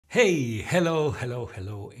Hey, hello,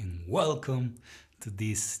 and welcome to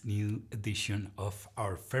this new edition of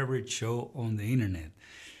our favorite show on the internet.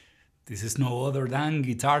 This is no other than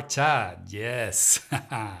Guitar Chat, yes.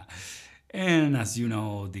 And as you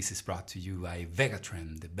know, this is brought to you by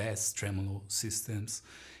Vegatrem, the best tremolo systems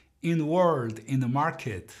in the world, in the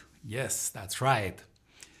market. Yes, that's right.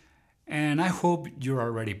 And I hope you're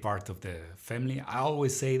already part of the family. I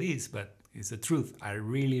always say this, but it's the truth. I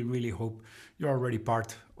really hope you're already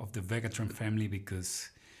part of the Vegatrem family because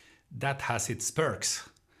that has its perks.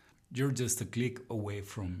 You're just a click away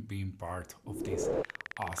from being part of this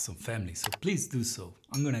awesome family. So please do so.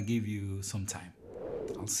 I'm gonna give you some time.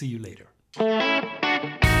 I'll see you later.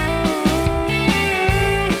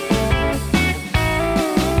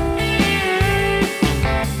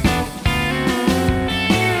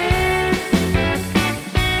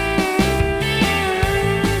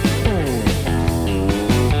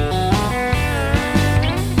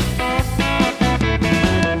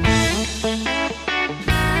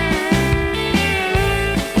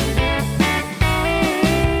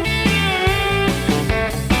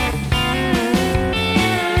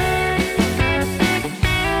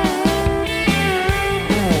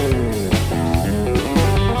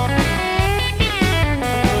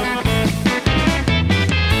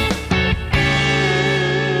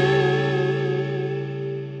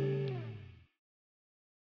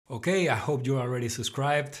 Okay, I hope you're already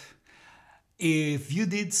subscribed. If you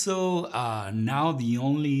did so, now the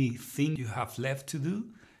only thing you have left to do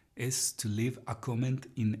is to leave a comment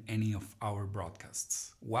in any of our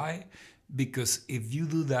broadcasts. Why? Because if you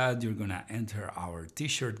do that, you're gonna enter our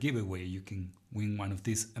t-shirt giveaway. You can win one of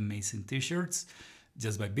these amazing t-shirts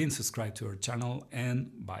just by being subscribed to our channel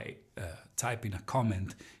and by typing a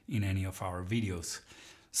comment in any of our videos.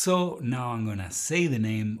 So now I'm gonna say the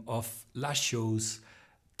name of last show's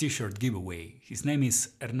t-shirt giveaway. His name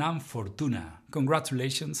is Hernan Fortuna.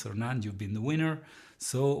 Congratulations, Hernan, you've been the winner.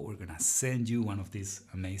 So we're gonna send you one of these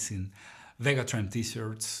amazing Vegatrem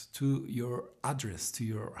t-shirts to your address, to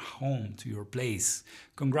your home, to your place.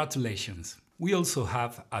 Congratulations. We also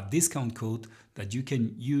have a discount code that you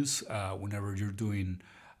can use whenever you're doing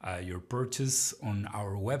your purchase on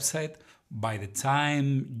our website. By the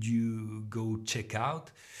time you go check out,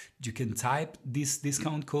 you can type this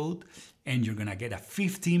discount code and you're gonna get a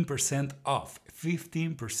 15% off,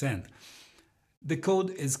 15%. The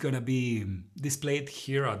code is gonna be displayed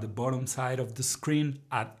here at the bottom side of the screen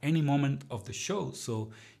at any moment of the show.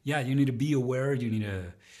 So yeah, you need to be aware,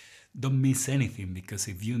 don't miss anything, because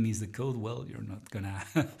if you miss the code, well, you're not gonna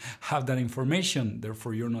have that information,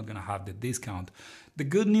 therefore you're not gonna have the discount. The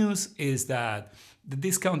good news is that the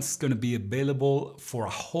discount is gonna be available for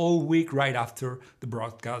a whole week right after the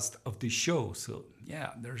broadcast of the show. So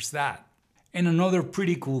yeah, there's that. And another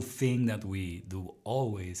pretty cool thing that we do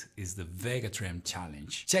always is the Vegatrem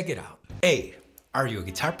Challenge. Check it out. Hey, are you a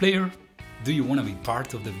guitar player? Do you want to be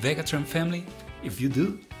part of the Vegatrem family? If you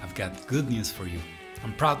do, I've got good news for you.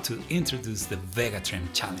 I'm proud to introduce the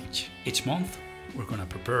Vegatrem Challenge. Each month, we're gonna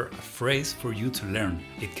prepare a phrase for you to learn.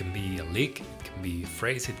 It can be a lick, it can be a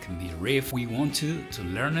phrase, it can be a riff. We want you to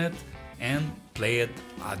learn it and play it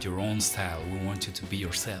at your own style. We want you to be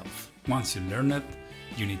yourself. Once you learn it,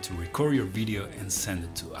 you need to record your video and send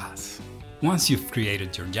it to us. Once you've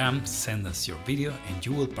created your jam, send us your video and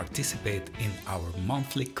you will participate in our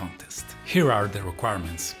monthly contest. Here are the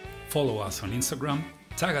requirements. Follow us on Instagram,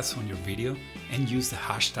 tag us on your video, and use the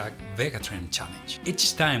hashtag Vegatrem Challenge.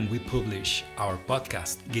 Each time we publish our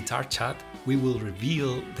podcast, Guitar Chat, we will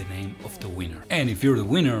reveal the name of the winner. And if you're the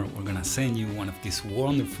winner, we're gonna send you one of these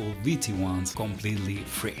wonderful VT1s completely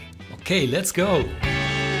free. Okay, let's go!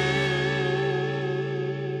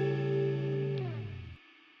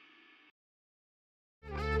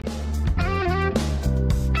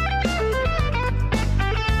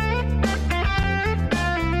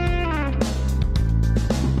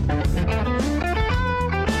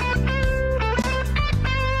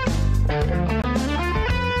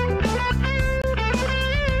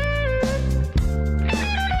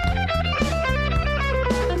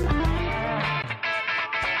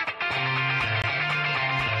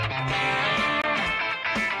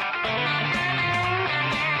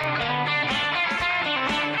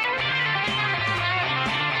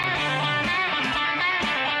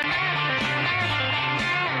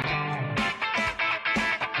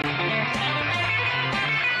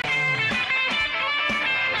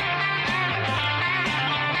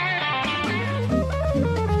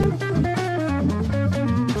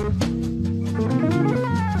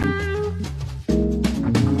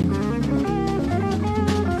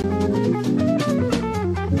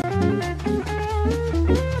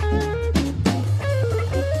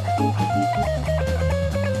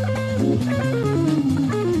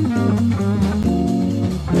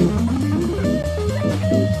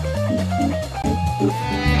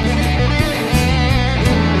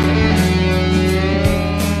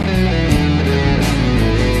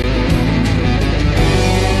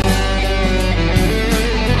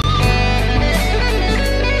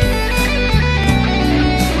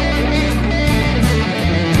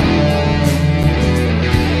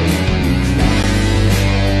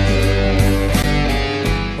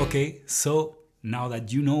 so now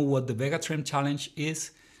that you know what the Vegatramp Challenge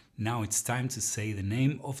is, now it's time to say the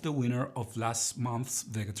name of the winner of last month's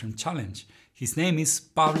Vegatramp Challenge. His name is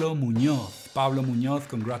Pablo Muñoz. Pablo Muñoz,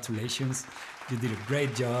 congratulations. You did a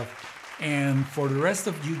great job. And for the rest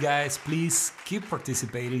of you guys, please keep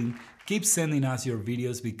participating. Keep sending us your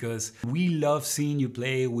videos because we love seeing you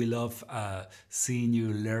play. We love seeing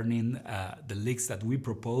you learning the licks that we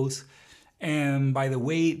propose. And by the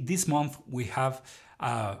way, this month we have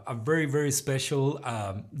a very, very special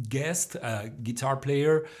guest, guitar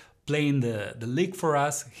player, playing the lick for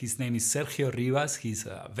us. His name is Sergio Rivas. He's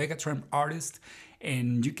a Vegatramp artist,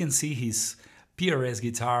 and you can see his PRS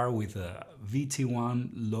guitar with a VT1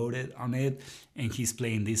 loaded on it, and he's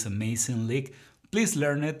playing this amazing lick. Please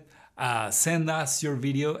learn it. Send us your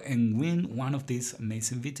video and win one of these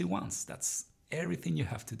amazing VT1s. That's everything you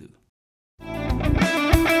have to do.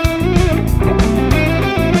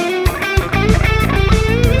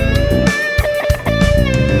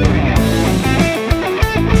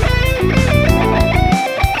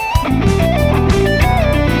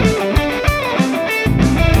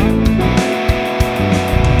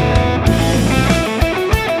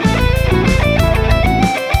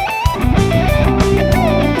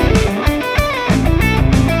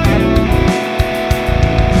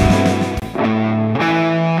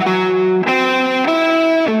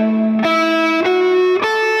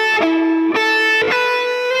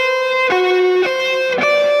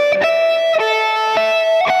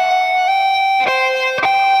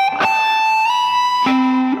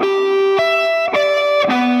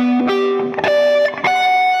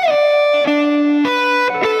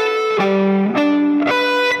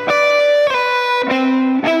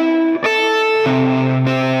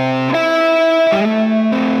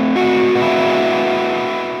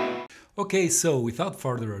 Okay, so without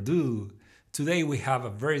further ado, today we have a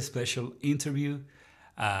very special interview.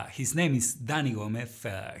 His name is Danny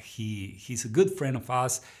Gómez. He's a good friend of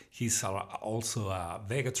us. He's also a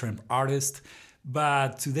Vegatramp artist.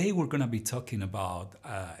 But today we're going to be talking about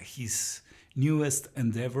his newest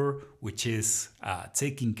endeavor, which is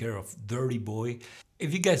taking care of Dirty Boy.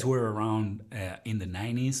 If you guys were around in the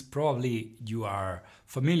 90s, probably you are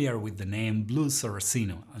familiar with the name Blues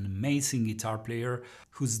Saraceno, an amazing guitar player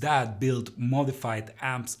whose dad built modified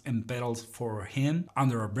amps and pedals for him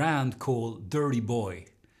under a brand called Dirty Boy.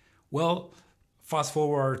 Well, fast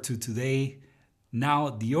forward to today. Now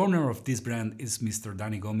the owner of this brand is Mr.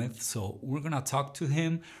 Danny Gómez, so we're gonna talk to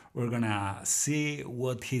him. We're gonna see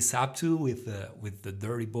what he's up to with the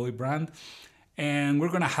Dirty Boy brand. And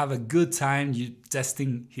we're gonna have a good time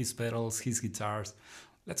testing his pedals, his guitars.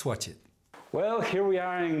 Let's watch it. Well, here we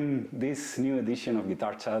are in this new edition of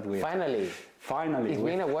Guitar Chat with... Finally. It's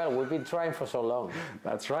been a while. We've been trying for so long.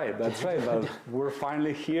 That's right. But we're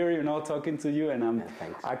finally here, you know, talking to you, and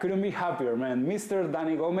I couldn't be happier, man. Mr.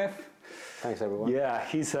 Danny Gómez. Thanks, everyone. Yeah,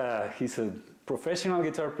 he's a professional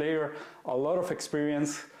guitar player, a lot of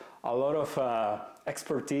experience, a lot of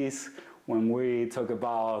expertise when we talk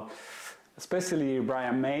about, especially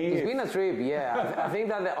Brian May. It's been a trip, yeah. I think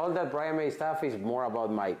that all that Brian May stuff is more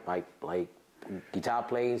about my like guitar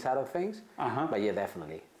playing side of things. But yeah,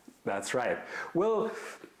 definitely. That's right. Well,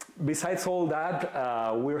 besides all that,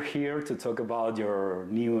 we're here to talk about your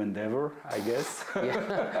new endeavor, I guess.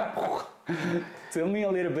 Tell me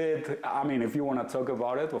a little bit, I mean, if you want to talk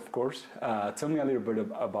about it, of course, tell me a little bit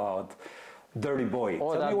about Dirty Boy.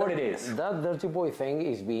 Tell me what it is. That Dirty Boy thing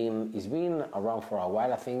is been around for a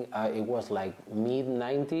while. I think it was like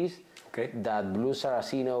mid-90s that Blues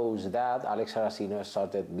Saraceno's dad, Alex Saraceno,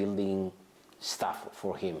 started building stuff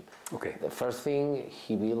for him. The first thing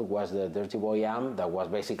he built was the Dirty Boy amp that was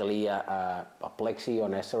basically a plexi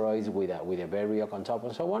on steroids with a Berriock on top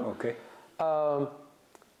and so on.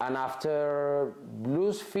 And after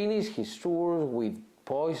Blues finished his tours with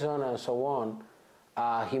Poison and so on,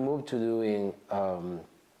 he moved to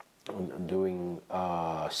doing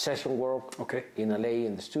session work in LA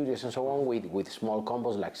in the studios and so on with small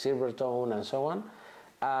combos like Silvertone and so on.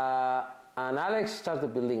 And Alex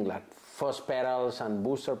started building like fuzz pedals and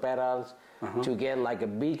booster pedals to get like a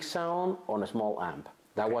big sound on a small amp.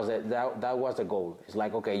 That was the goal. It's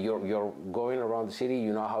like, okay, you're going around the city,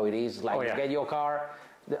 you know how it is. Like get your car,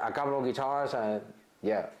 a couple of guitars, and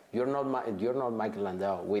yeah, you're not Michael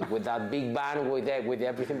Landau with that big band with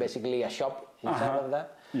everything, basically a shop inside of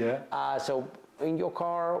that. Yeah. So in your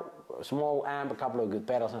car, a small amp, a couple of good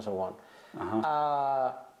pedals, and so on.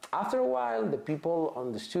 After a while, the people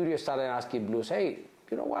on the studio started asking Blues, hey,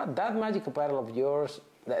 you know what? That magical pedal of yours,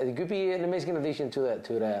 it could be an amazing addition to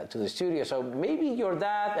the studio. So maybe you're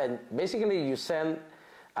that, and basically you send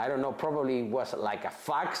I don't know, probably was like a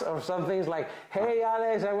fax or something. It's like, hey,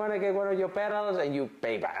 Alex, I want to get one of your pedals, and you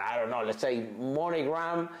pay back, I don't know, let's say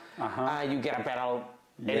MoneyGram, and you get a pedal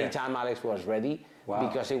anytime Alex was ready,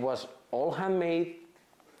 because it was all handmade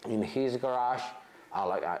in his garage.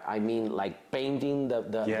 I mean, like painting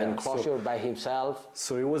the enclosure by himself.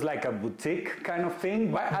 So it was like a boutique kind of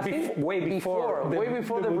thing, but I think way before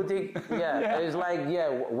the boutique. It's like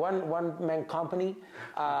one man company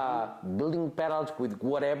building pedals with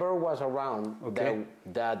whatever was around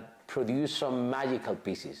that produced some magical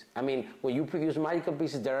pieces. I mean, when you produce magical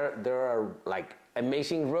pieces, there are like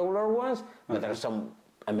amazing regular ones, but there are some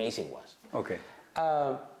amazing ones. Okay.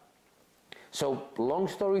 So long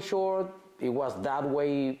story short, it was that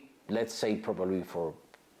way, let's say probably for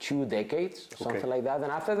 2 decades, something like that.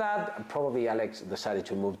 And after that, probably Alex decided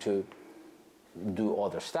to move to do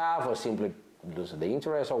other stuff or simply lose the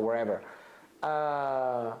interest or wherever.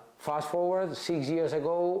 Fast forward 6 years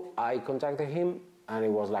ago, I contacted him and it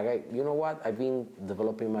was like, hey, you know what? I've been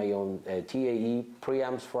developing my own TAE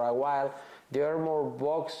preamps for a while. They are more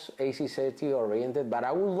box AC/ST oriented, but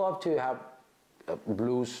I would love to have a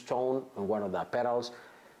blues tone on one of the pedals.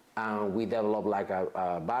 And we developed like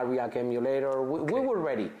a Variac emulator. We were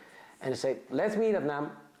ready. And said, let's meet at NAMM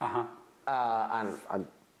and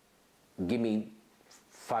give me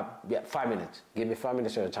 5 minutes. Give me 5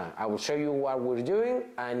 minutes at a time. I will show you what we're doing,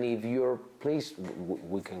 and if you're pleased,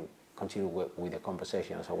 we can continue with the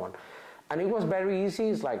conversation and so on. And it was very easy.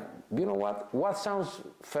 It's like, you know what sounds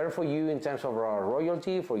fair for you in terms of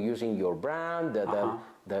royalty for using your brand,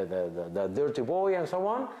 the Dirty Boy and so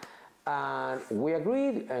on. And we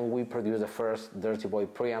agreed, and we produced the first Dirty Boy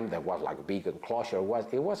preamp that was like a big enclosure.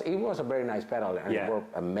 It was a very nice pedal, and it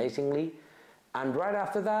worked amazingly. And right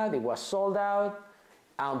after that, it was sold out,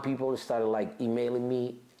 and people started like emailing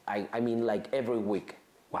me. I mean, like every week,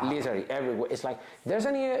 literally every week. It's like, there's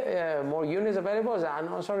any more units available?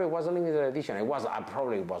 No, sorry, it was a limited edition. It was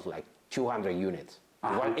probably was like 200 units.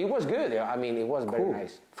 It was good. I mean, it was very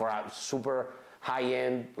nice for a super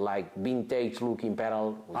high-end, like vintage-looking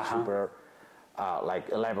pedal with super, like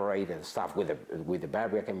elaborated stuff with the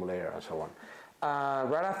Variac emulator and so on.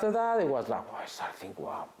 Right after that, it was like, I started thinking,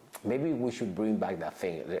 wow, maybe we should bring back that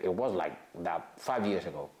thing. It was like that 5 years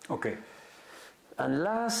ago. Okay. And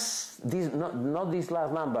not this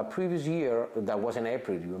last NAMM, but previous year, that was in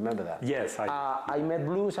April. You remember that? Yes, I met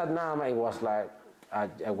Blues at NAMM. It was like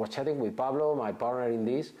I was chatting with Pablo, my partner in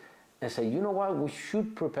this, and said, you know what? We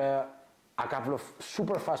should prepare a couple of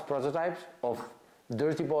super fast prototypes of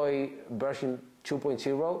Dirty Boy version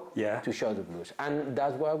 2.0 to show the Blues. And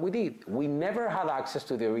that's what we did. We never had access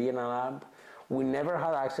to the original amp. We never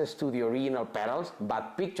had access to the original pedals,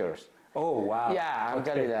 but pictures. Oh, wow. Yeah, I'll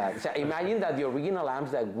tell you that. So imagine that the original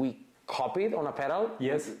amps that we copied on a pedal,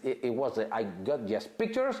 it was, I got just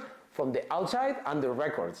pictures from the outside and the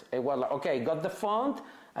records. It was like, okay, I got the font,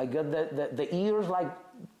 I got the ears like,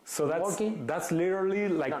 so that's literally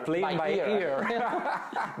like playing by ear.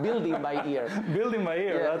 Building by ear. Building by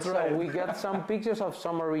ear, that's right. So we got some pictures of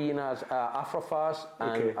some originals, Afrofuzz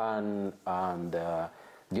and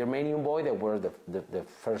the Armenian Boy, that were the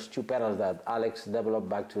first 2 pedals that Alex developed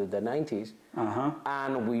back to the 90s.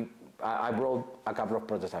 And I brought a couple of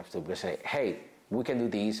prototypes to say, hey, we can do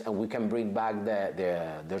this and we can bring back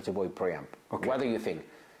the Dirty Boy preamp. What do you think?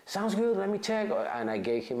 Sounds good, let me check. And I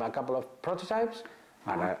gave him a couple of prototypes.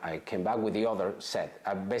 And I came back with the other set.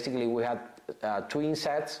 Basically, we had twin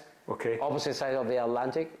sets, opposite sides of the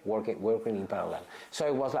Atlantic, working in parallel. So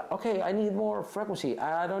it was like, okay, I need more frequency.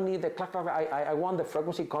 I don't need the clack, clack. I want the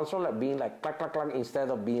frequency control being like clack, clack, clack instead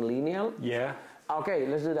of being linear. Yeah. Okay,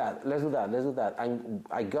 let's do that. And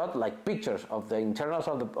I got like pictures of the internals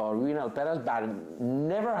of the original pedals, but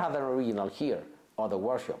never had an original here or the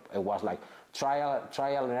workshop. It was like trial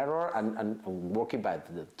and error and working by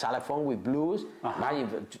the telephone with Blues.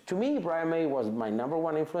 To me, Brian May was my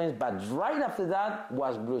 #1 influence, but right after that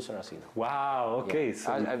was Blues Saraceno. Wow, okay. It's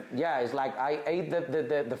like I ate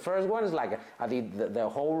the first one. Is like I did the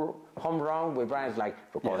whole home run with Brian. It's like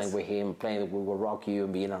recording with him, playing We Will Rock You,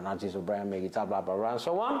 being an artist of Brian May guitar, blah, blah, blah, and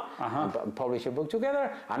so on, and publish a book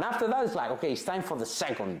together. And after that, it's like, okay, it's time for the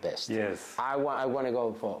second best. Yes. I want to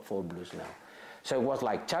go for Blues now. So it was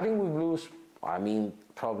like chatting with Blues, I mean,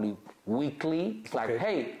 probably weekly. It's like,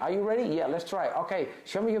 hey, are you ready? Yeah, let's try. Okay,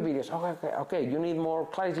 show me your videos. Okay. You need more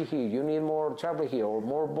clarity here. You need more treble here, or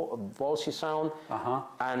more ballsy sound.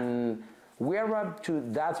 And we arrived to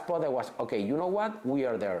that spot that was, okay, you know what? We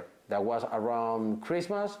are there. That was around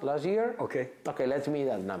Christmas last year. Okay, let's meet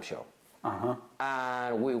at NAMM show.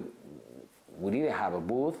 And we didn't have a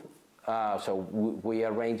booth. So we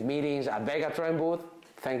arranged meetings at Vegatron booth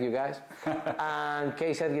Thank you, guys. And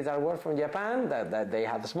KZ Guitar Works from Japan, that they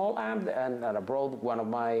had a small amp, and I brought one of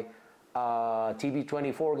my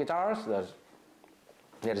TB24 guitars.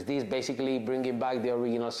 There's this basically bringing back the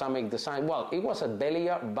original Samick design. Well, it was a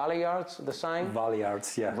Balayards design.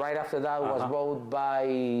 Balayards, yeah. Right after that was bought by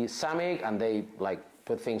Samick, and they like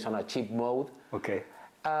put things on a cheap mode. Okay.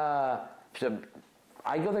 So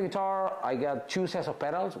I got the guitar. I got 2 sets of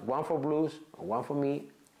pedals, one for blues, one for me.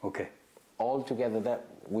 Okay. All together. That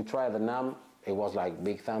we tried the NAMM. It was like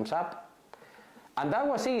big thumbs up, and that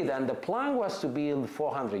was it. And the plan was to build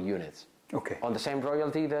 400 units. Okay. On the same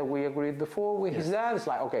royalty that we agreed before with his dad. It's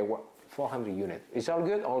like, okay, 400 units. It's all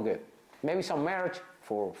good, all good. Maybe some merch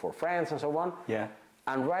for friends and so on. Yeah.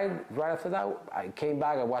 And right after that, I came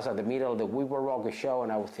back. I was at the middle of the We Were Rocky show,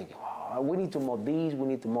 and I was thinking, oh, we need to mod this, we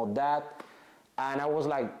need to mod that. And I was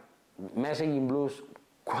like messaging Blues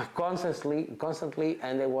constantly,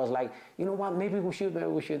 and it was like, you know what, maybe we should.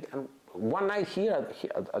 And one night here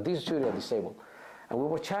at this studio at this table, and we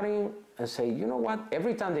were chatting and say, you know what,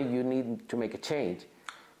 every time that you need to make a change,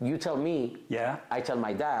 you tell me, yeah. I tell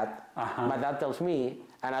my dad, my dad tells me,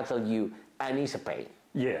 and I tell you, and it's a pain.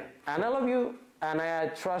 Yeah. And I love you, and I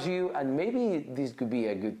trust you, and maybe this could be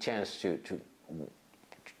a good chance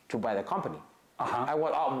to buy the company.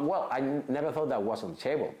 I never thought that was on the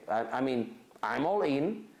table. I mean, I'm all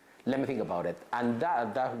in, let me think about it. And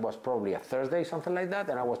that was probably a Thursday, something like that,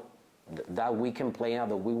 and I was that weekend playing at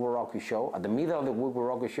the We Were Rocky show, at the middle of the We Were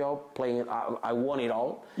Rocky show, playing, I won it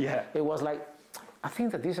all. Yeah. It was like, I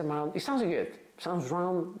think that this amount, it sounds good, sounds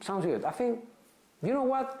round, sounds good. I think, you know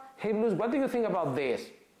what, hey Blues, what do you think about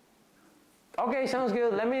this? Okay, sounds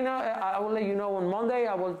good, let me know, I will let you know on Monday,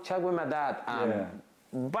 I will check with my dad.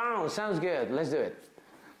 Bam, sounds good, let's do it.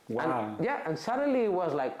 Wow. And suddenly it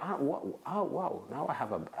was like, oh wow, now I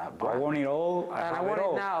have a brand. I want it all, I want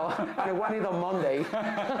it now, and I want it on Monday.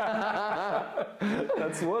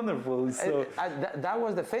 That's wonderful. So that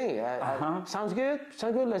was the thing. Sounds good,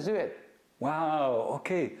 let's do it. Wow,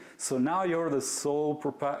 okay. So now you're the sole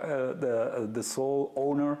the sole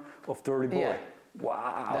owner of Dirty Boy. Yeah.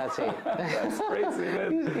 Wow. That's it. That's crazy,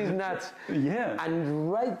 man. It's nuts. Yeah.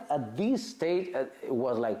 And right at this stage, it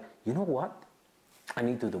was like, you know what? I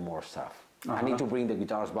need to do more stuff. I need to bring the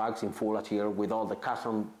guitars back in full here with all the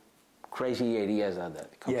custom crazy ideas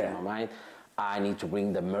that come to my mind. I need to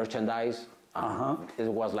bring the merchandise.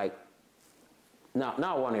 It was like, now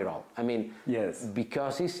I want it all. I mean,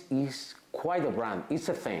 because it's quite a brand. It's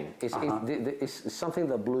a thing. It's something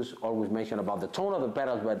that Blues always mention about the tone of the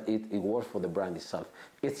pedals, but it works for the brand itself.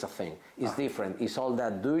 It's a thing. It's different. It's all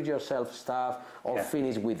that do-it-yourself stuff, all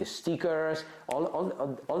finished with the stickers,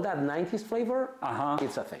 all that 90s flavor.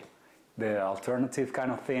 It's a thing. The alternative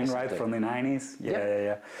kind of thing, right, from the 90s.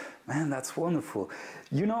 Yeah. Man, that's wonderful.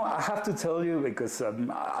 You know, I have to tell you, because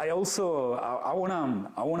I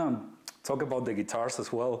wanna talk about the guitars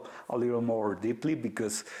as well a little more deeply,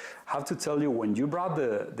 because I have to tell you, when you brought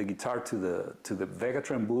the guitar to the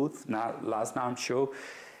Vegatron booth last NAMM show,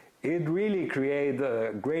 it really created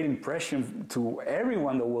a great impression to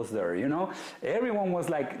everyone that was there. You know, everyone was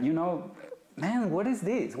like, you know, man, what is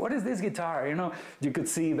this? What is this guitar? You know, you could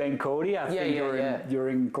see Ben Cody. I think you're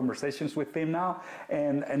in conversations with him now,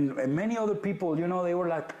 and many other people. You know, they were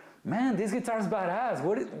like, man, this guitar's badass.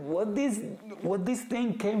 What this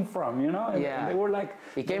thing came from, you know? And they were like,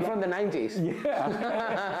 it came from the 90s.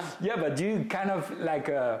 Yeah, yeah, but you kind of like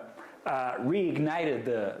reignited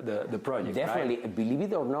the project. Definitely, right? Believe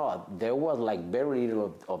it or not, there was like very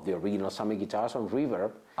little of the original Samick guitars on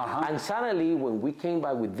Reverb, and suddenly when we came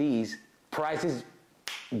back with these, prices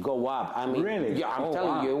go up. I mean, really? Yeah, I'm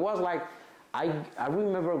telling you, it was like. I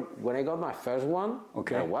remember when I got my first one,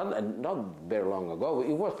 not very long ago,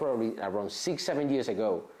 it was probably around 6-7 years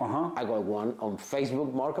ago. I got one on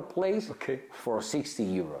Facebook Marketplace for 60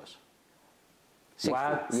 euros. 60,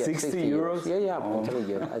 wow, 60 euros? Yeah, I'm telling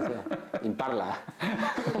you. In Parla.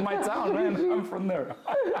 My town, man, I'm from there.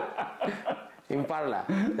 In Parla.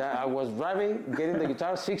 I was driving, getting the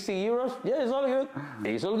guitar, 60 euros. Yeah, it's all good.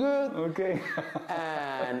 It's all good. Okay.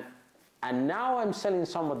 And now I'm selling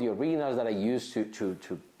some of the originals that I used to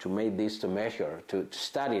make this to measure, to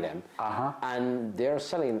study them. And they're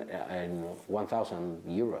selling 1,000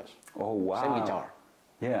 euros. Oh, wow. Same guitar.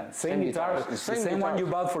 Yeah, same guitar. The same one you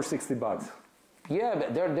bought for $60. Yeah,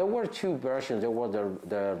 but there were 2 versions. There was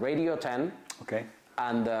the Radio 10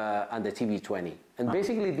 and the TV20. And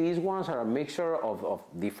basically these ones are a mixture of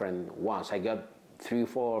different ones. I got 3 or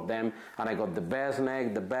 4 of them, and I got the best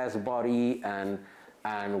neck, the best body, and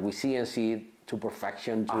we CNC to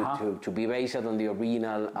perfection to be based on the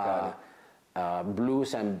original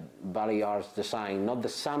blues and ballet arts design, not the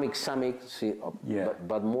samic,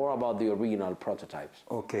 but more about the original prototypes.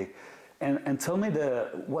 Okay, and tell me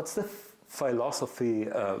what's the philosophy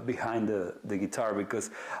behind the guitar,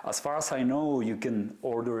 because as far as I know, you can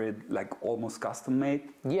order it like almost custom made.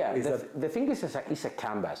 Yeah, the thing is it's a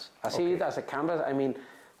canvas. I see it as a canvas. I mean,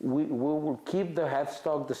 we will keep the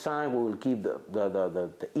headstock design, we will keep the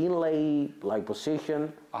inlay like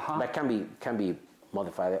position. That can be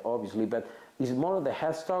modified obviously, but it's more of the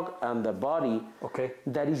headstock and the body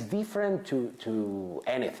that is different to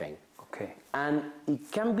anything. Okay. And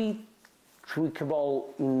it can be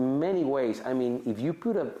tweakable in many ways. I mean, if you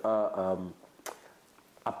put a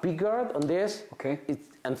pickguard on this,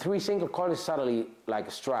 and 3 single coils, suddenly like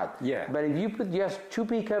a Strat. Yeah. But if you put just 2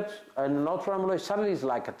 pickups and no tremolo, suddenly it's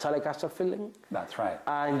like a Telecaster feeling. That's right.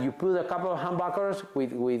 And you put a couple of humbuckers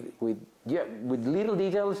with little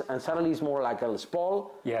details, and suddenly it's more like a Les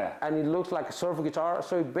Paul. Yeah. And it looks like a surf guitar.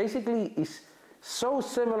 So it basically is so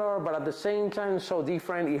similar, but at the same time so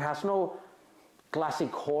different. It has no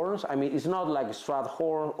classic horns. I mean, it's not like a Strat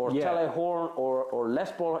horn or Tele horn or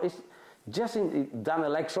Les Paul. It's just done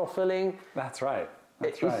electro filling. That's right.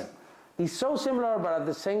 That's right. It's so similar, but at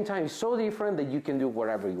the same time, it's so different that you can do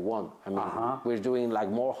whatever you want. I mean, we're doing like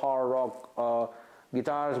more hard rock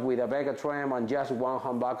guitars with a Vega trem and just 1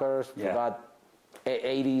 humbuckers for that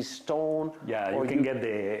 80s tone. Yeah, you can get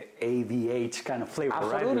the AVH kind of flavor,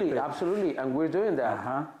 absolutely, right? Absolutely, and we're doing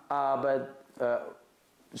that. But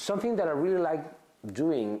something that I really like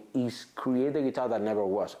doing is create a guitar that never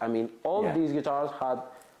was. I mean, all these guitars had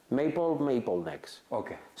maple necks.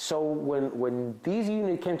 Okay. So when this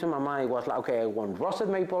unit came to my mind, it was like, okay, I want rusted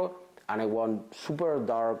maple and I want super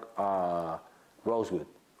dark rosewood.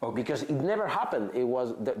 Okay. Because it never happened.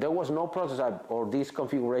 There was no prototype or this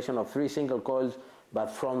configuration of 3 single coils,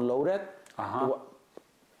 but front loaded.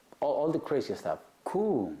 All the crazy stuff.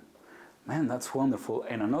 Cool, man, that's wonderful.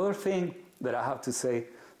 And another thing that I have to say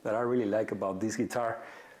that I really like about this guitar,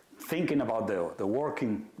 thinking about the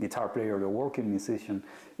working guitar player, the working musician,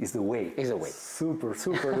 is the weight. Is the weight.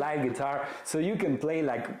 Super light guitar, so you can play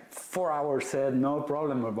like 4-hour set, no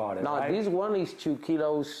problem about it. Now right? this one is 2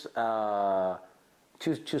 kilos,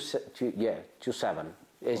 2.7.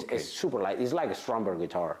 It's super light. It's like a Stromberg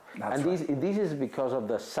guitar. That's and this is because of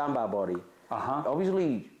the samba body.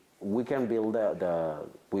 Obviously, we can build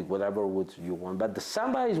with whatever wood you want, but the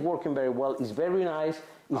samba is working very well. It's very nice.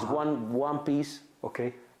 It's one piece.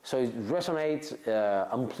 Okay. So it resonates,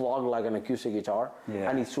 unplugged like an acoustic guitar,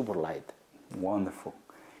 and it's super light. Wonderful.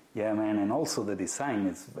 Yeah, man, and also the design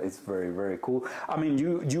is very, very cool. I mean,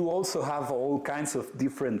 you also have all kinds of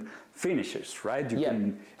different finishes, right?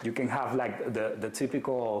 You can have like the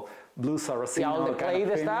typical Blues Saraceno. Yeah, all the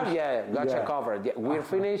plate stuff. Yeah, gotcha covered. Yeah, we're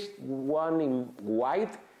finished one in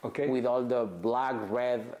white with all the black,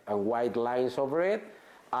 red, and white lines over it.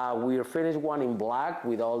 We're finished one in black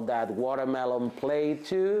with all that watermelon plate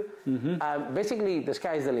too. Basically, the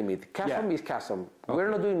sky is the limit. Custom is custom. We're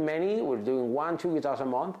not doing many. We're doing 1-2 guitars a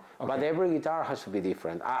month, but every guitar has to be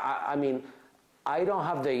different. I mean, I don't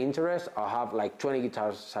have the interest. I have like 20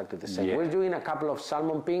 guitars exactly the same. We're doing a couple of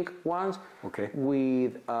salmon pink ones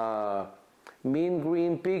with mint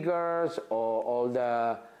green pickers or all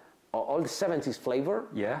the 70s flavor.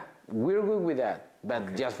 Yeah, we're good with that,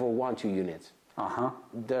 but just for 1-2 units.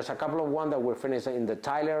 There's a couple of ones that we're finishing in the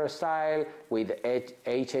Tyler style with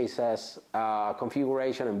HSS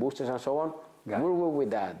configuration and boosters and so on. We're good with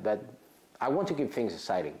that, but I want to keep things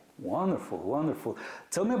exciting. Wonderful, wonderful.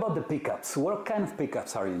 Tell me about the pickups. What kind of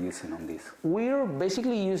pickups are you using on this? We're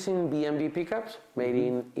basically using BMB pickups made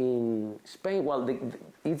in Spain. Well,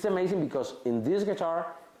 it's amazing because in this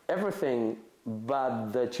guitar, everything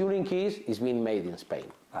but the tuning keys is being made in Spain.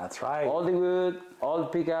 That's right. All the wood, all the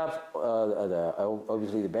pickups,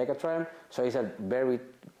 obviously the Becca trem. So it's a very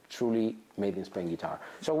truly made in Spain guitar.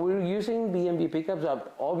 So we're using BMB pickups.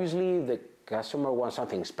 Obviously, the customer wants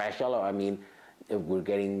something special. I mean, we're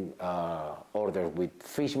getting orders with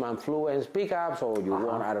Fishman Fluence pickups, or you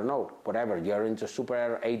want, I don't know, whatever. You're into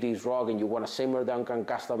super 80s rock and you want a Seymour Duncan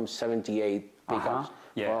custom 78 pickups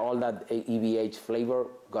for all that EVH flavor.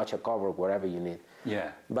 Gotcha covered, whatever you need.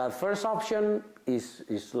 Yeah. But first option is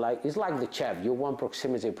like the chef. You want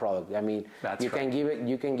proximity product. I mean, you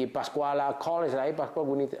can give Pasquale a call. It's like, hey, Pasquale,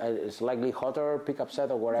 we need a slightly hotter pickup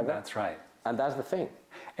set or whatever. That's right. And that's the thing.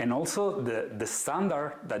 And also the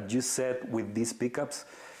standard that you set with these pickups,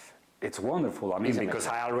 it's wonderful. I mean, because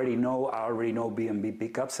I already know BMB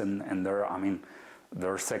pickups, and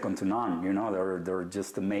they're second to none. You know, they're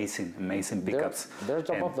just amazing pickups. They're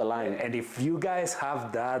top of the line. And if you guys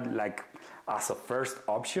have that, like, as a first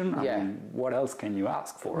option, I mean, what else can you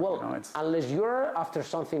ask for? Well, you know, it's, unless you're after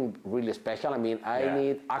something really special. I mean, I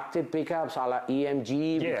need active pickups a la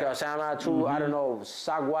EMG because I'm a true, I don't know,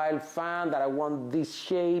 Sagwild fan that I want this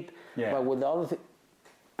shape, but with the other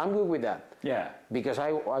I'm good with that. Yeah. Because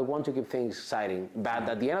I want to keep things exciting. But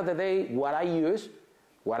at the end of the day, what I use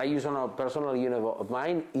on a personal unit of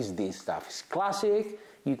mine is this stuff. It's classic.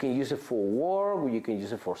 You can use it for work, or you can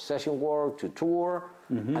use it for session work, to tour,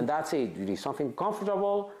 and that's it. It is something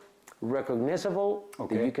comfortable, recognizable,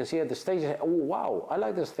 that you can see at the stage and say, oh, wow, I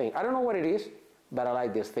like this thing. I don't know what it is, but I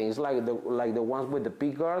like this thing. It's like the ones with the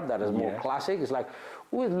pick guard that is more classic. It's like,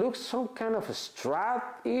 oh, it looks some kind of a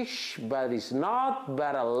Strat-ish, but it's not,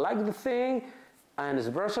 but I like the thing. And it's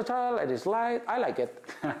versatile, and it's light. I like it,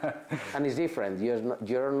 and it's different.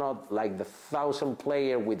 You're not like the 1,000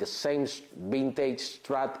 player with the same vintage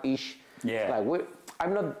Strat-ish. Yeah. Like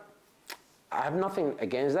I have nothing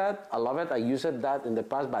against that. I love it. I used that in the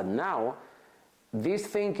past, but now this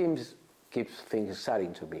thing keeps things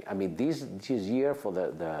exciting to me. I mean, this year for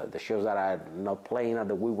the shows that I'm not playing at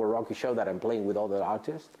the We Were Rocky show that I'm playing with other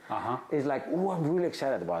artists, it's like, oh, I'm really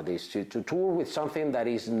excited about this to tour with something that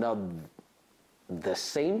is not the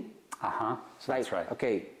same. It's like, that's right.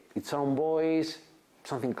 Okay, it's on voice,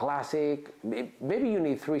 something classic. Maybe you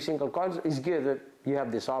need 3 single chords. It's good that you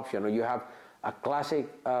have this option, or you have a classic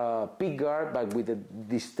pick guard, but with a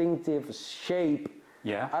distinctive shape.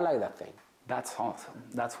 Yeah. I like that thing. That's awesome.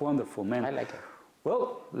 That's wonderful, man. I like it.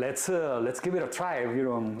 Well, let's give it a try if you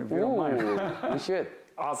don't mind. We should.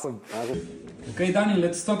 Awesome. Okay, Danny,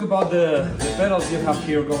 let's talk about the pedals you have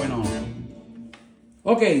here going on.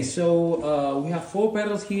 Okay, so we have 4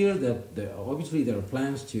 pedals here. That obviously there are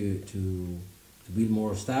plans to build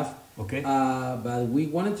more stuff. Okay. But we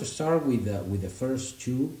wanted to start with the first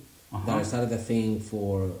 2 that I started the thing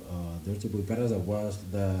for Dirty Boy pedals. That was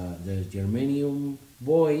the Germanium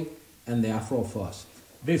Boy and the Afro Fuzz.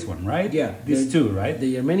 This one, right? Yeah. These 2, right?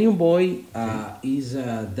 The Germanium Boy is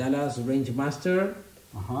a Dallas Range Master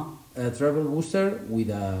treble booster with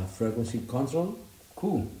a frequency control.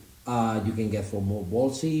 Cool. You can get from more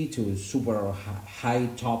ballsy to super high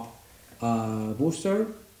top booster,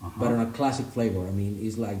 but on a classic flavor. I mean,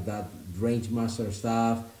 it's like that Range Master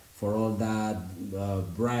stuff for all that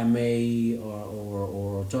Brian May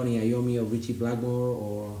or Tony Iommi or Richie Blackmore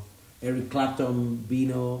or Eric Clapton,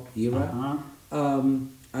 Bino era.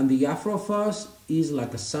 And the Afro Fuzz is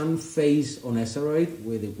like a sun phase on steroid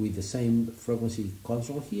with the same frequency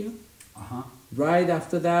control here. Right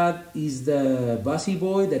after that is the Bassy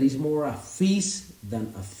Boy, that is more a fizz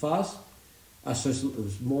than a fuzz. So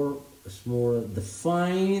it's more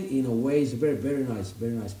defined in a way. It's very nice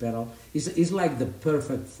pedal. It's like the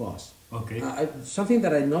perfect fuzz. Okay. Something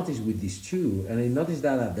that I noticed with these 2, and I noticed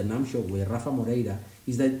that at the NAMM show with Rafa Moreira,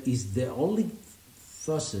 is that it's the only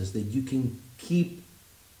fuzzes that you can keep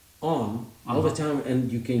on all the time,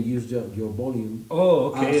 and you can use your volume.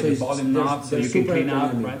 Oh, okay. So the volume knob, so you can clean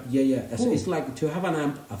up, right? Yeah. Cool. It's like to have an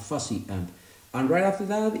amp, a fuzzy amp. And right after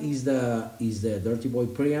that is the Dirty Boy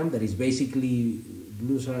preamp, that is basically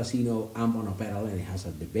Blues Saraceno amp on a pedal, and it has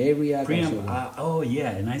a Deberia. Preamp. Oh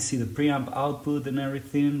yeah, and I see the preamp output and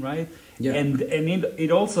everything, right? Yeah. And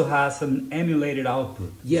it also has an emulated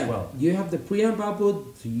output as well. You have the preamp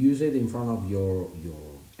output to use it in front of your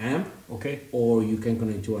amp. Okay. Or you can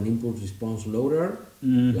connect to an impulse response loader,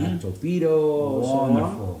 like Torpedo.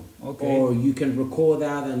 Wonderful. Okay. Or you can record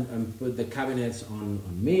that and put the cabinets on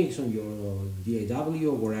mix on your DAW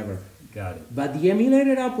or wherever. Got it. But the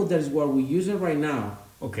emulated output, that is what we use it right now.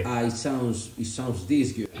 Okay. It sounds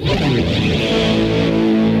this good. It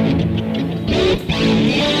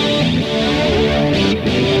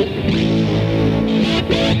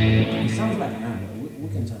sounds like an amp. We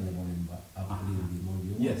can turn the volume up a little bit more.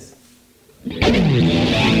 Yes.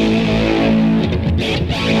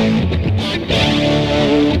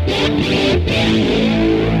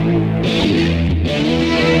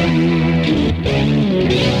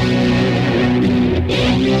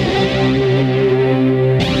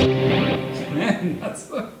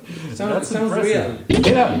 Man, sounds real.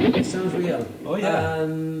 Yeah. It sounds real. Oh yeah.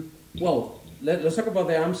 Well, let's talk about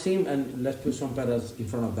the amp sim, and let's put some pedals in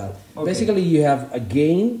front of that. Okay. Basically, you have a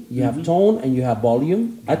gain, you have tone, and you have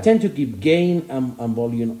volume. I tend to keep gain and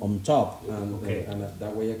volume on top, and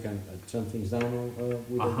that way I can turn things down with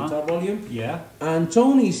the guitar volume. Yeah. And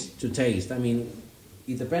tone is to taste. I mean,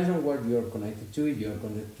 it depends on what you're connected to. If you're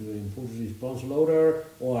connected to an impulse response loader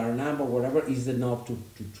or an amp or whatever, is the knob to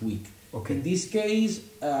tweak. Okay. In this case,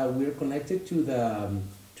 we're connected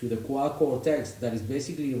to to the quad cortex that is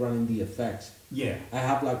basically running the effects. Yeah. I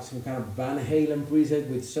have like some kind of Van Halen preset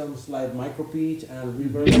with some slight micro pitch and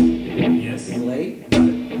reverb Yes. delay,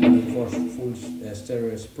 and for full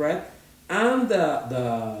stereo spread. And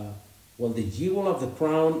the jewel of the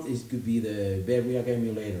crown could be the Variac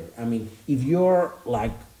emulator. I mean, if you're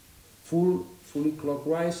like fully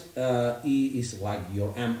clockwise, it is like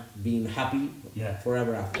your amp being happy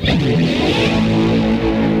forever after.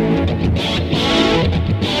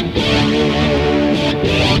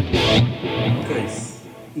 Okay,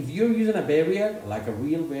 if you're using a Variac, like a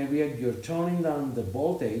real Variac, you're turning down the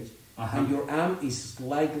voltage, and your amp is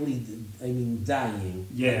slightly, dying.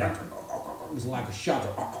 Yeah. It's like a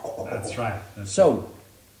shutter. That's right. So,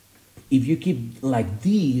 if you keep like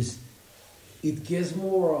these, it gets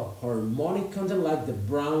more harmonic content, like the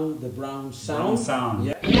brown sound. Brown sound.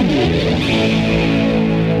 Yeah.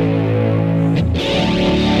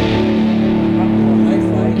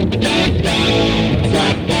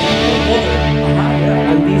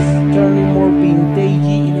 And this turning more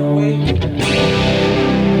vintagey in a way.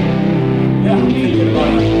 Yeah, I'm thinking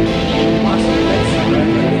about it.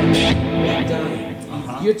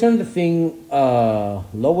 If you turn the thing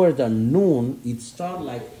lower than noon, it starts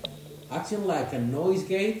like acting like a noise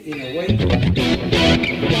gate in a way.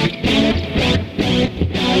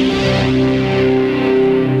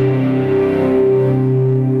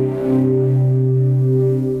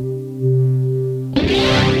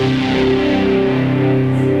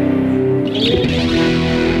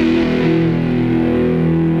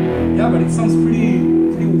 Yeah, but it sounds pretty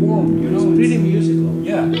warm, you know. It's pretty musical.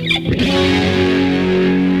 Yeah.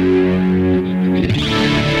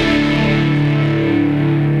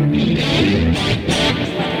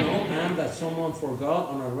 Someone forgot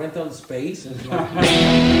on a rental space and like,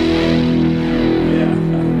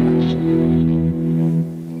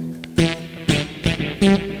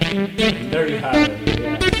 There you have it.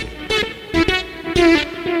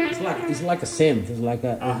 it's like a synth. It's like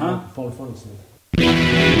a polyphonic synth.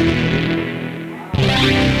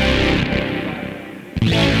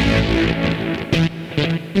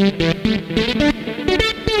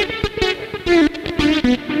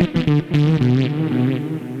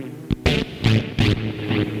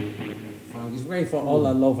 It's great for all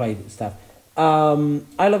that lo-fi stuff.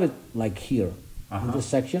 I love it like here in this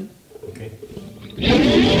section. Okay.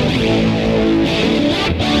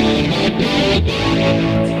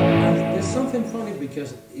 There's something funny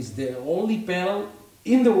because it's the only pedal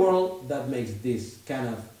in the world that makes this kind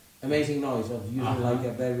of amazing noise of using like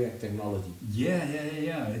a Variac technology.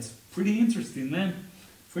 Yeah. It's pretty interesting, man.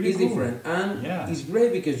 Pretty cool. Different, and it's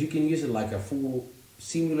great because you can use it like a full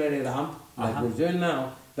simulated amp, like we're doing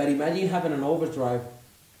now. But imagine having an overdrive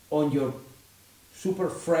on your super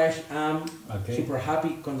fresh amp, super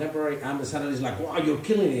happy contemporary amp, and suddenly it's like, wow, you're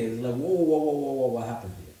killing it. It's like, whoa, what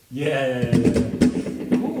happened here? Yeah.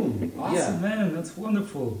 Cool. Awesome, man. That's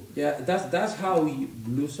wonderful. Yeah, that's how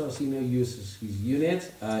Blues Saraceno uses his units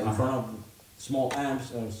in front of small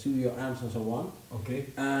amps or studio amps and so on. Okay.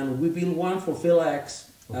 And we built one for Phil X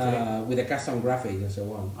with a custom graphic and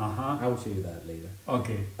so on. I will show you that later.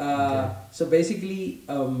 Okay. So basically,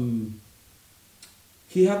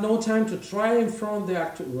 he had no time to try in front of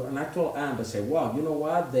an actual amp and say, wow, you know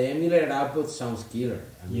what? The emulated output sounds killer.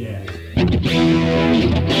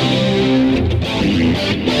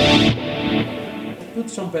 Put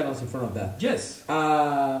some pedals in front of that. Yes.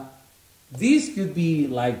 This could be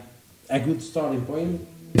like a good starting point.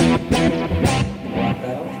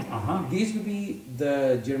 Pedal. This could be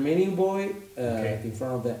the Germanium boy in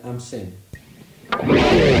front of the amp sim.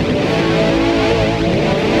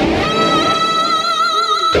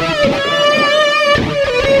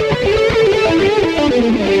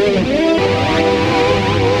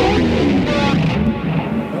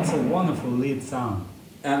 That's a wonderful lead sound.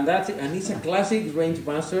 And that's it. And it's a classic range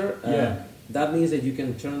master. That means that you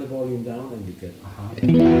can turn the volume down and you can.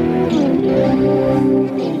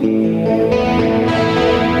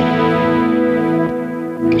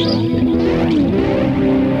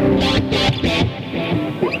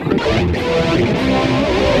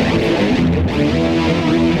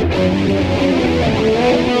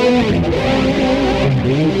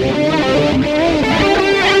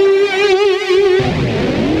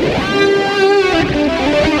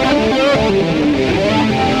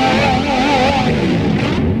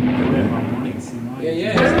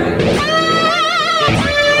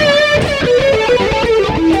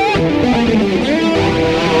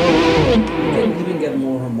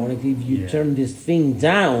 If you turn this thing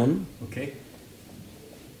down, okay.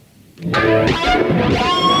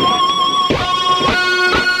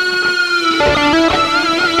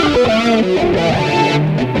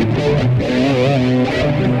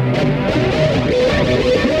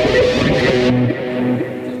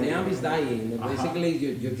 dying. Basically,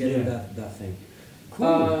 you're getting that thing.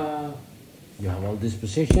 Cool. You have all these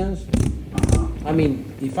positions. I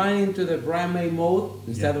mean, if I'm into the primary mode,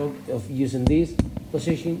 instead of using this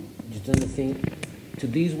position, you turn the thing to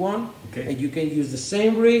this one, and you can use the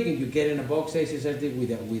same rig, and you get in a box AC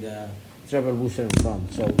with a treble booster in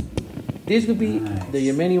front. So this would be the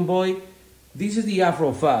Yemenian boy. This is the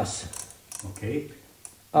Afro Fuzz. Okay.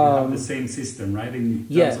 You have the same system, right? In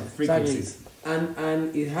terms of frequencies. Exactly.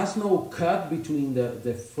 And it has no cut between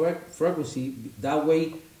the frequency. That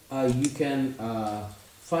way you can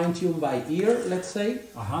fine-tune by ear, let's say.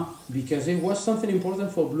 Because it was something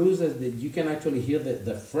important for blues that you can actually hear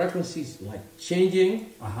the frequencies like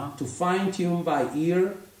changing to fine-tune by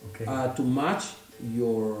ear to match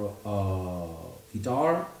your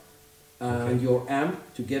guitar and your amp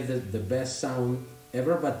to get the best sound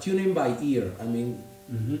ever, but tuning by ear. I mean,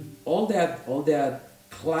 all that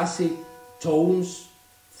classic tones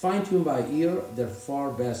fine-tuned by ear, they're far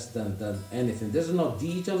best than anything. There's no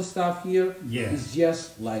digital stuff here. It's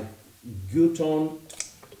just like good tone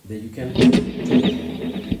that you can.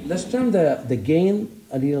 Let's turn the gain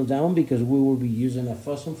a little down because we will be using a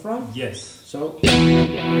fuzz in front. Yes. So.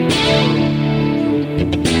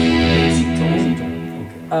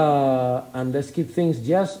 And let's keep things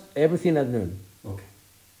just everything at noon. Okay.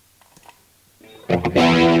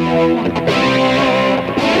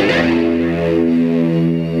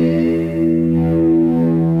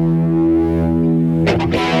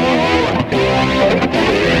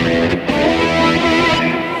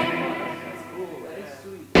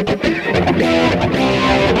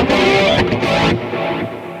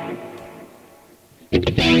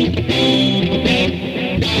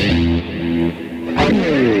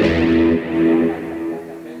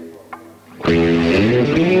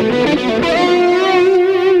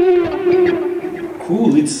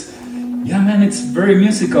 Cool, it's very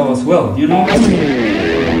musical as well, you know? It's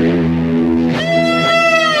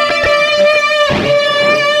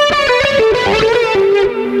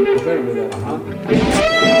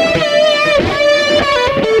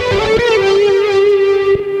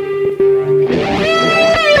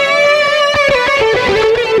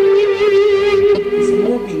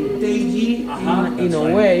more vintagey in a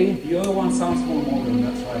way. The other one sounds more modern,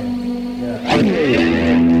 that's right.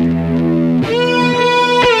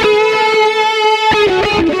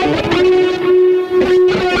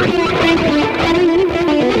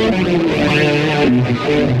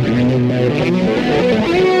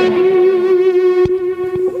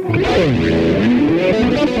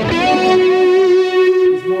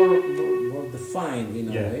 It's more defined in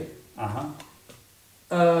a way.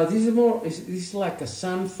 This is more. This is like a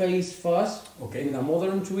sun phase fuzz with a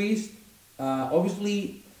modern twist.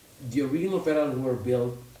 Obviously, the original pedals were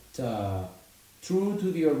built true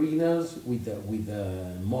to the originals with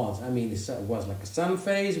the mods. I mean, it was like a sun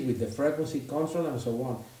phase with the frequency control and so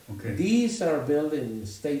on. These are built in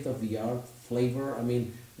state-of-the-art flavor. I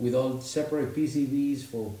mean, with all separate PCBs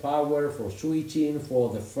for power, for switching, for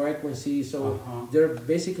the frequency. So they're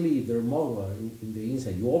modular in the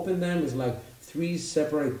inside. You open them, it's like 3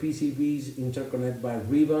 separate PCBs interconnected by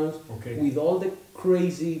ribbons with all the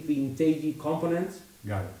crazy vintagey components.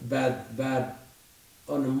 Got it. But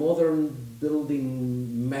on a modern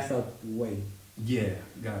building method way. Yeah,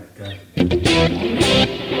 got it.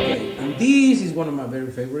 And this is one of my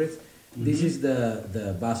very favorites. This is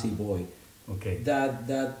the Bassy Boy.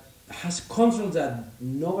 That has controls that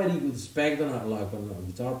nobody would expect on a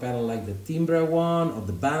guitar pedal, like the timbre one or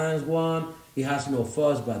the balance one. It has no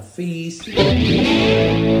fuzz but fizz.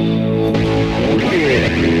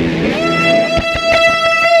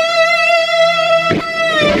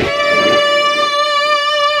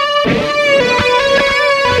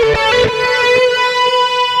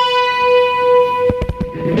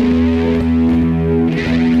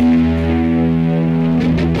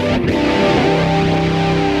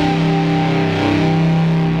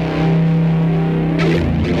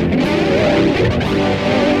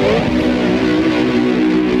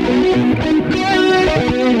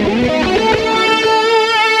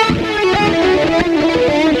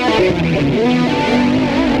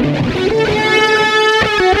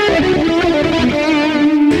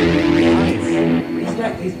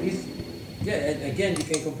 Again, you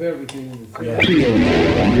can compare between the three.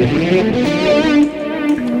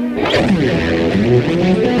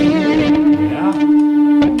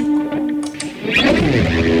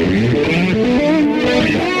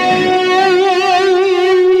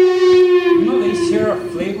 They share a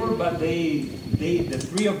flavor, but the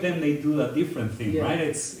 3 of them, they do a different thing, right?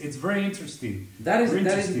 It's very interesting. That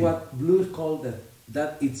is what blues call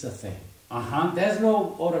that it's a thing. There's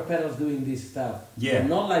no other pedals doing this stuff. Yeah.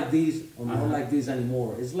 Not like this or not like this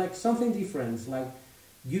anymore. It's like something different. It's like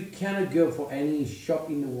you cannot go for any shop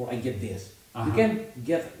in the world and get this. You can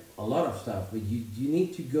get a lot of stuff, but you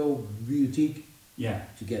need to go boutique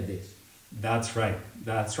to get this. That's right.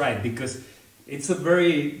 That's right. Because it's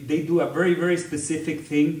they do a very, very specific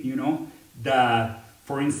thing, you know, that,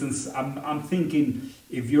 for instance, I'm thinking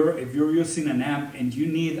if you're using an amp and you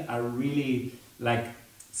need a really like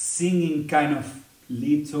singing kind of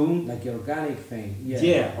lead tone, like organic thing.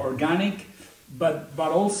 Yeah, organic, but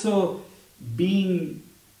also being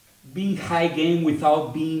high gain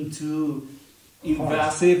without being too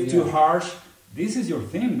invasive, too harsh. This is your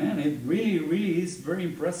thing, man. It really, really is very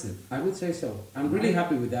impressive. I would say so. I'm really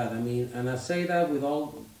happy with that. I mean, and I say that in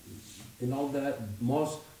all the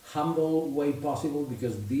most humble way possible,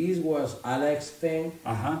 because this was Alex's thing.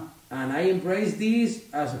 And I embraced this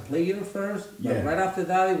as a player first, but right after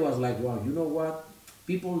that it was like, wow, you know what?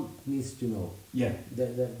 People needs to know. Yeah.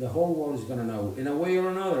 The whole world is gonna know in a way or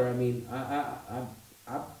another. I mean, I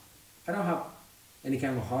don't have any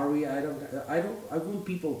kind of hurry. I want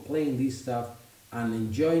people playing this stuff and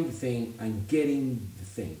enjoying the thing and getting the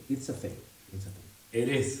thing. It's a thing. It's a thing.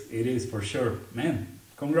 It is for sure, man.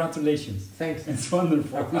 Congratulations. Thanks. It's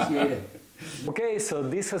wonderful. I appreciate it. Okay, so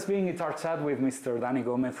this has been Guitar Chat with Mr. Danny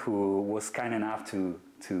Gómez, who was kind enough to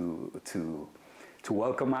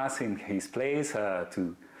welcome us in his place,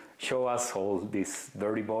 to show us all this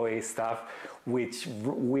dirty boy stuff, which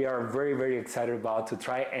we are very, very excited about to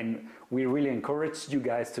try, and we really encourage you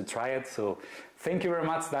guys to try it. So thank you very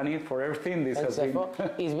much, Danny, for everything. It's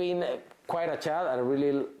been quite a chat. I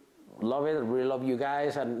really love it. I really love you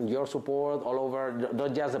guys and your support all over,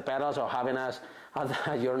 not just the pedals or having us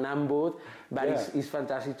at your NAMM booth, but it's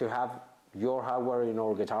fantastic to have your hardware in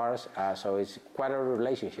our guitars. So it's quite a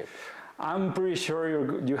relationship. I'm pretty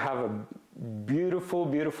sure you have a beautiful,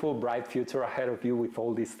 beautiful, bright future ahead of you with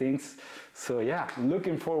all these things. So yeah,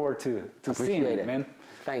 looking forward to seeing it, man.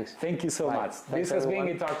 Thanks. Thank you so much. Thanks, this has everyone.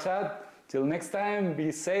 been Guitar Chat. Till next time,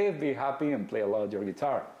 be safe, be happy, and play a lot your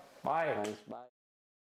guitar. Bye. Thanks. Bye.